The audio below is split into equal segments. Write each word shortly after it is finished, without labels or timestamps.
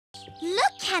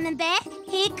Look, Camembert,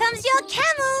 here comes your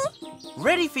camel.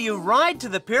 Ready for your ride to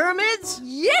the pyramids?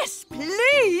 Yes,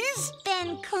 please.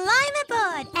 Then climb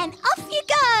aboard and off you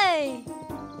go.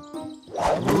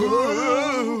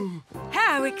 Whoa!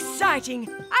 How exciting.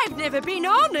 I've never been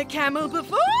on a camel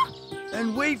before.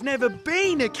 And we've never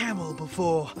been a camel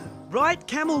before. Right,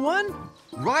 Camel 1?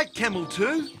 Right, Camel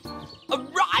 2? A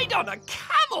ride on a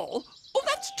camel? Oh,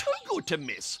 that's too good to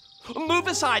miss. Move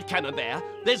aside, Camembert.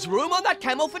 There's room on that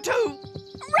camel for 2.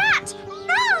 Rat,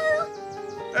 no!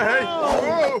 Hey!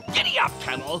 Whoa! Giddy up,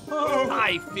 camel.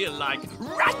 I feel like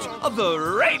Rat of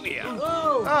Arabia.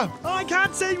 Oh, I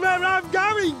can't see where I'm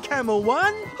going, Camel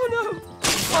 1. Oh, no.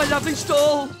 My lovely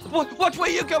stall. What way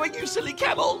are you going, you silly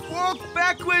camel? Walk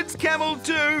backwards, Camel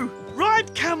 2! Right,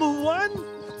 Camel 1.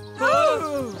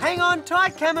 Hang on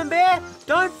tight, Camembert.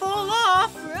 Don't fall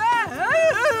off.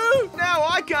 Now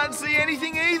I can't see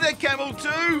anything either, Camel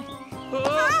 2! Look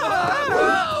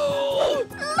out!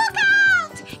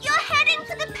 You're heading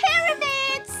for the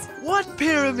pyramids. What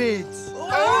pyramids?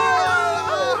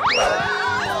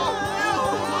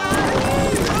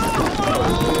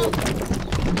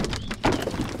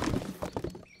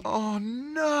 Oh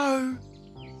no!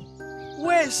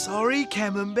 We're sorry,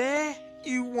 Camembert.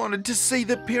 You wanted to see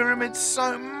the pyramids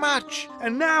so much.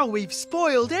 And now we've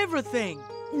spoiled everything.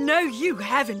 No, you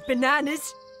haven't,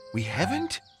 Bananas. We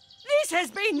haven't? This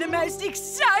has been the most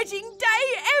exciting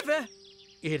day ever.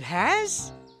 It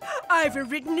has? I've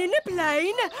ridden in a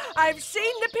plane, I've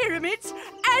seen the pyramids,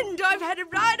 and I've had a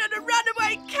ride on a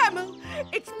runaway camel.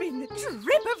 It's been the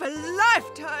trip of a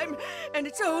lifetime, and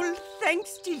it's all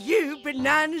thanks to you,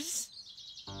 Bananas.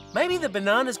 Maybe the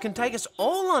bananas can take us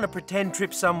all on a pretend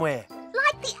trip somewhere.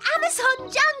 Like the Amazon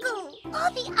jungle or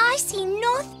the icy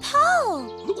North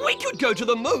Pole. We could go to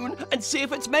the moon and see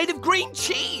if it's made of green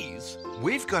cheese.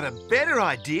 We've got a better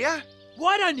idea.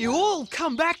 Why don't you all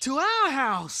come back to our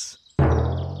house?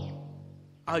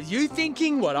 Are you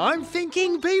thinking what I'm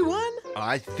thinking, B1?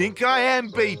 I think I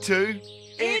am, B2.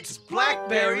 It's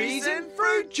blackberries and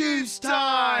fruit juice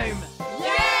time!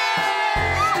 Yay!